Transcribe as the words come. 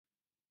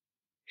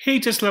Hey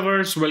chess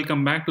lovers,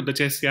 welcome back to the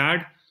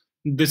Chessyard.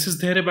 This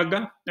is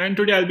dhairyabagga, and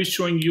today I'll be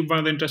showing you one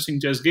of the interesting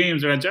chess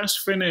games that I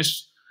just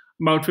finished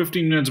about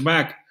 15 minutes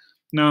back.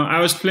 Now, I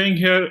was playing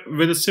here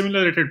with a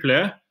similar rated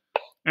player,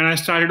 and I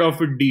started off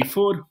with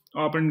d4.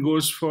 Opponent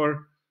goes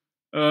for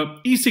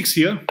e6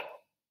 here.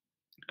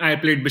 I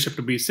played bishop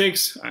to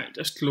b6. I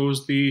just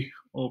closed the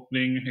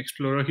opening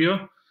explorer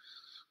here.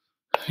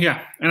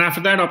 Yeah, and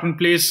after that, opponent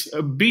plays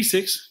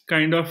b6,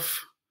 kind of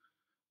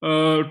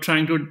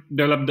trying to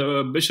develop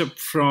the bishop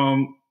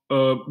from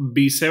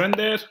b7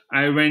 there.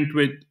 I went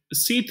with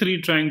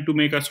c3, trying to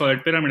make a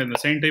solid pyramid in the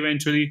center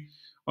eventually.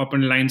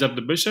 Opponent lines up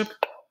the bishop.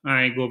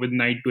 I go with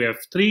knight to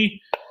f3.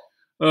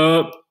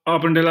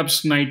 Opponent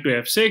develops knight to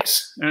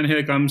f6, and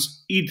here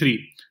comes e3,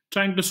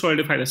 trying to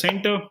solidify the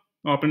center.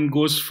 Opponent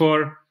goes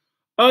for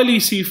early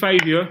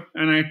c5 here,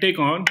 and I take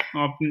on.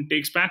 Opponent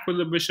takes back with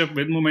the bishop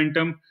with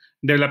momentum,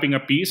 developing a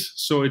piece,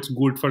 so it's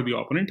good for the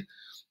opponent.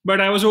 But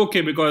I was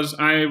okay because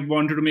I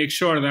wanted to make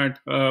sure that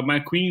my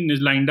queen is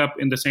lined up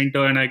in the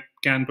center and I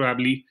can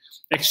probably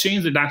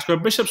exchange the dark square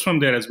bishops from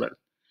there as well.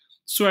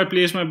 So I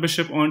place my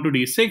bishop onto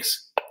d6.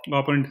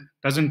 Opponent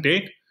doesn't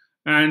take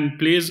and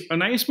plays a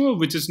nice move,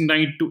 which is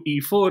knight to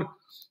e4,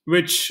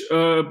 which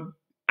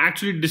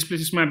actually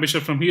displaces my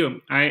bishop from here.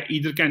 I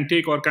either can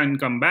take or can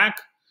come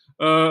back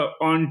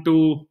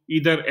onto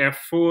either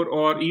f4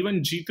 or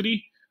even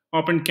g3.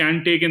 Opponent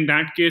can take in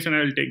that case, and I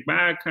will take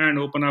back and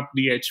open up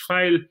the h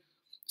file.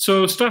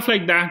 So stuff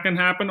like that can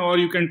happen, or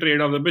you can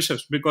trade off the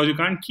bishops because you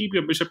can't keep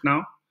your bishop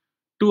now.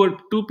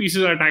 Two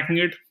pieces are attacking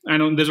it,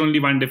 and there's only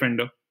one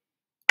defender.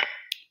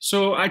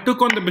 So I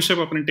took on the bishop.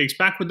 Opponent takes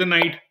back with the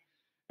knight,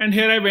 and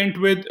here I went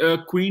with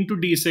queen to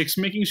d6,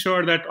 making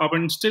sure that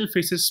opponent still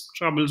faces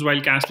troubles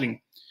while castling.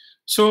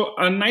 So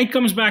a knight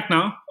comes back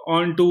now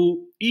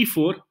onto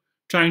e4,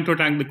 trying to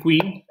attack the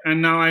queen,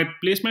 and now I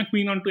place my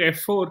queen onto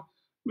f4,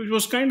 which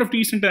was kind of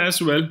decent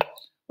as well.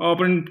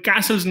 Opponent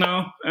castles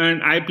now,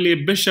 and I play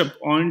bishop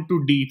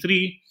onto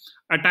d3,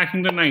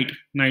 attacking the knight.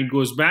 Knight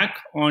goes back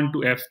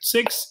onto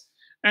f6,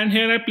 and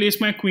here I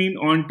place my queen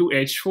onto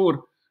h4.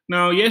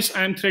 Now, yes,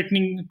 I'm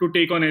threatening to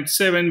take on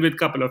h7 with a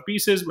couple of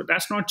pieces, but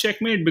that's not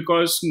checkmate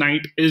because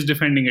knight is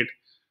defending it.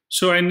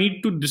 So I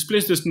need to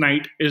displace this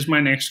knight is my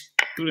next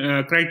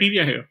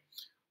criteria here.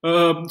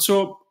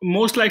 So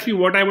most likely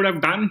what I would have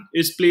done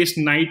is place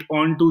knight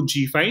onto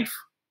g5,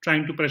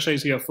 trying to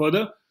pressurize here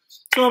further.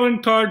 So I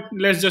thought,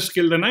 let's just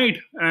kill the knight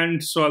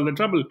and solve the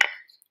trouble.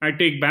 I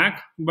take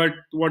back, but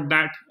what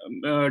that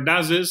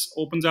does is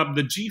opens up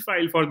the g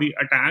file for the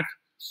attack,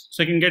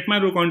 so I can get my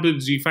rook onto the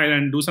g file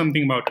and do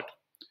something about it.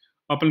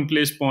 Opponent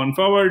plays pawn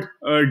forward,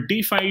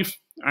 d5.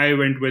 I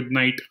went with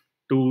knight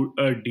to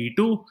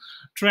d2,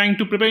 trying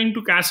to prepare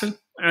to castle,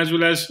 as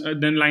well as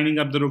then lining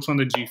up the rooks on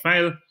the g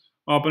file.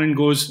 Opponent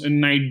goes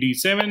knight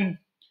d7.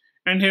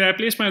 And here I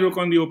place my rook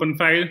on the open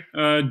file,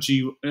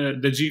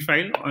 the g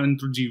file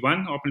onto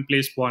g1. Opponent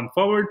plays pawn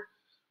forward,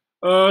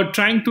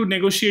 trying to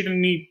negotiate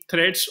any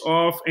threats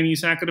of any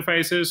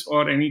sacrifices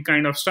or any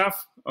kind of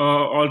stuff.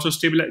 Also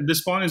stabilize.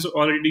 This pawn is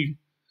already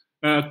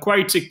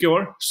quite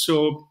secure,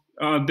 so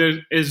there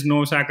is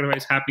no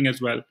sacrifice happening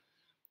as well.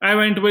 I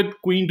went with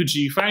queen to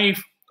g5.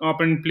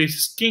 Opponent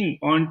places king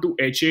onto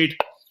h8,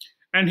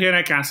 and here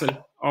I castle.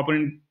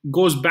 Opponent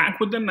goes back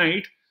with the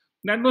knight.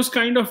 That was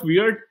kind of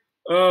weird.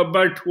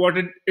 But what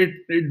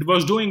it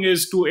was doing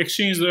is to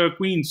exchange the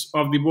queens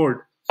of the board.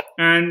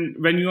 And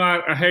when you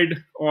are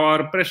ahead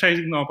or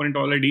pressurizing the opponent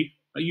already,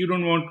 you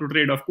don't want to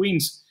trade off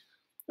queens.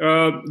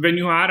 When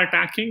you are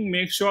attacking,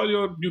 make sure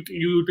you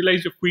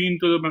utilize your queen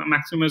to the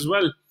maximum as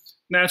well.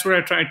 That's what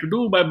I tried to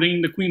do by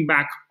bringing the queen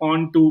back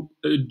onto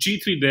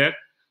g3 there.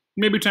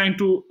 Maybe trying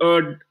to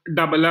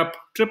double up,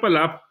 triple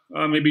up,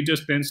 maybe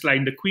just then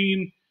slide the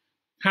queen,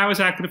 have a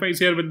sacrifice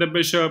here with the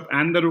bishop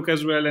and the rook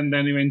as well, and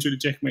then eventually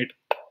checkmate.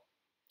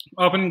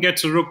 Opponent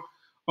gets a rook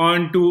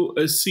onto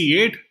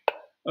c8,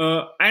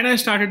 and I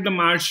started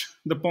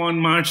the pawn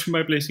march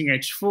by placing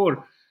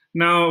h4.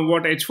 Now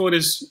what h4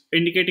 is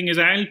indicating is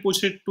I'll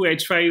push it to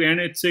h5 and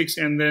h6,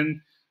 and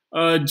then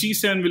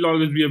g7 will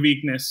always be a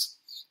weakness.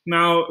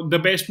 Now the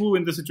best move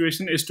in the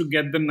situation is to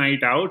get the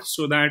knight out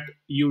so that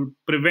you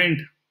prevent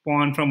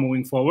pawn from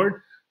moving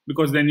forward,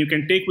 because then you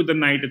can take with the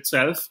knight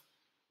itself.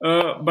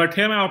 But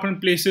here my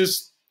opponent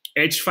places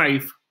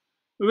h5,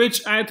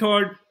 which I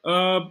thought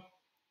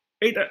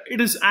it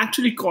is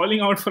actually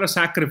calling out for a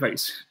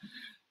sacrifice.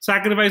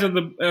 Sacrifice of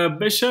the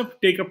bishop,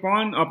 take a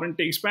pawn, opponent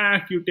takes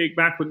back, you take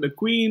back with the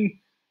queen,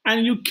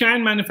 and you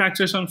can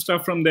manufacture some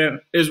stuff from there,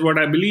 is what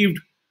I believed.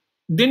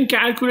 Didn't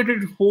calculate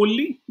it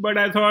wholly, but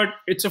I thought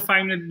it's a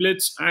 5-minute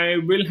blitz. I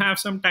will have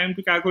some time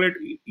to calculate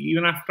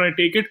even after I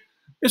take it.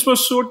 This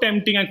was so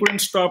tempting, I couldn't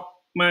stop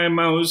my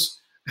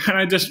mouse, and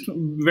I just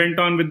went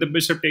on with the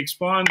bishop takes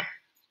pawn.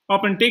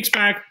 Opponent takes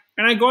back,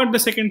 and I got the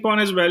second pawn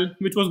as well,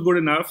 which was good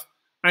enough.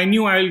 I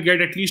knew I'll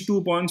get at least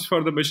 2 pawns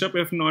for the bishop,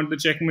 if not the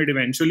checkmate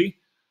eventually.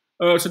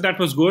 So that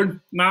was good.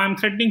 Now I'm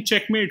threatening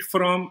checkmate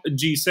from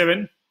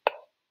g7.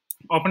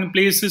 Opponent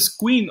places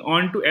queen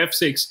onto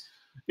f6.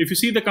 If you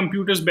see, the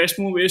computer's best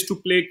move is to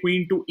play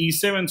queen to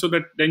e7, so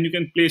that then you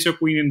can place your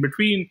queen in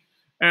between,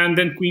 and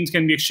then queens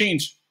can be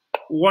exchanged.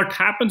 What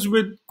happens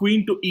with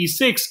queen to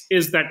e6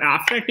 is that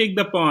after I take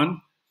the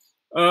pawn,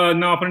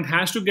 now opponent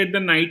has to get the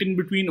knight in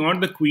between or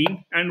the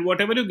queen, and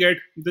whatever you get,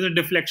 there's a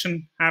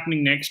deflection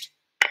happening next.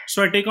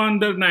 So I take on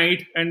the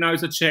knight, and now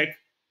it's a check.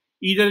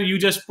 Either you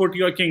just put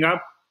your king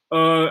up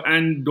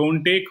and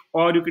don't take,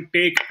 or you could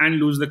take and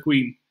lose the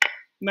queen.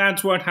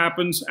 That's what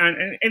happens,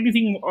 and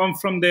anything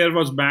from there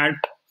was bad.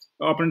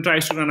 Opponent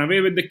tries to run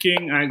away with the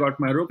king. I got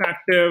my rook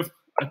active,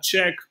 a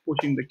check,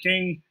 pushing the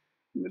king,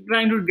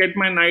 trying to get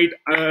my knight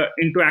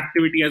into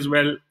activity as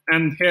well.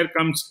 And here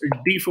comes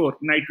d4,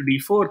 knight to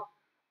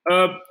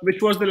d4,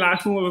 which was the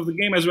last move of the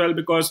game as well,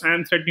 because I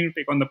am threatening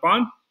to take on the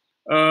pawn.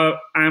 I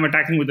am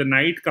attacking with the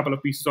knight, couple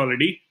of pieces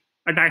already,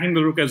 attacking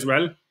the rook as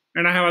well,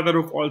 and I have other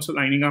rook also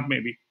lining up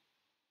maybe.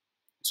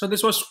 So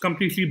this was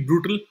completely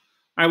brutal,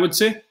 I would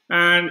say,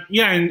 and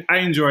yeah, and I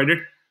enjoyed it.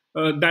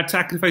 That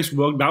sacrifice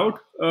worked out,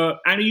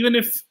 and even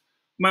if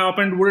my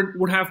opponent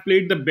would have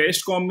played the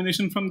best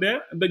combination from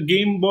there, the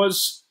game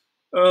was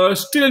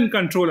still in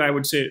control, I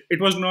would say.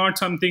 It was not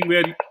something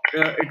where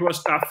it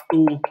was tough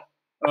to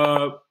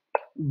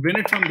win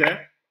it from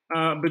there,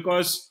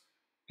 because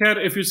here,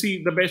 if you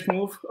see the best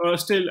move,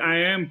 still I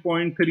am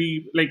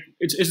 0.3, like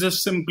it's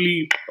just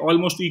simply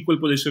almost equal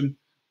position,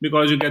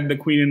 because you get the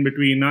queen in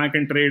between. Now I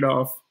can trade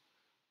off.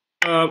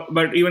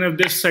 But even if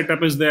this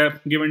setup is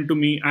there given to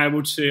me, I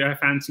would say I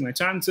fancy my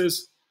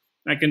chances.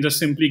 I can just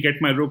simply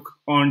get my rook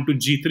on to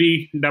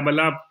g3, double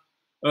up,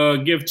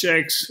 give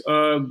checks,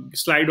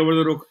 slide over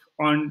the rook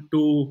on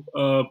to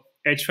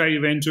h5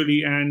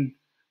 eventually, and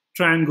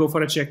try and go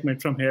for a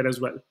checkmate from here as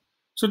well.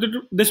 So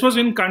this was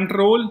in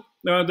control.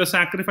 The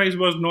sacrifice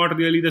was not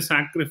really the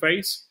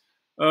sacrifice,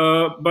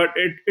 but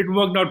it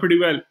worked out pretty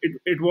well.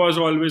 It was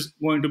always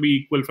going to be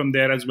equal from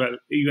there as well,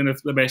 even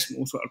if the best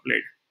moves were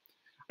played.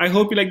 I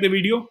hope you like the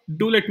video.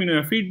 Do let me know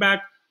your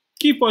feedback.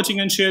 Keep watching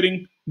and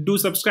sharing. Do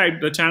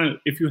subscribe to the channel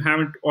if you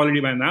haven't already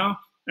by now.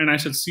 And I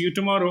shall see you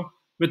tomorrow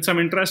with some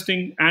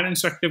interesting and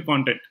instructive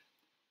content.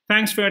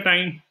 Thanks for your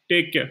time.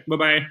 Take care.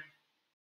 Bye-bye.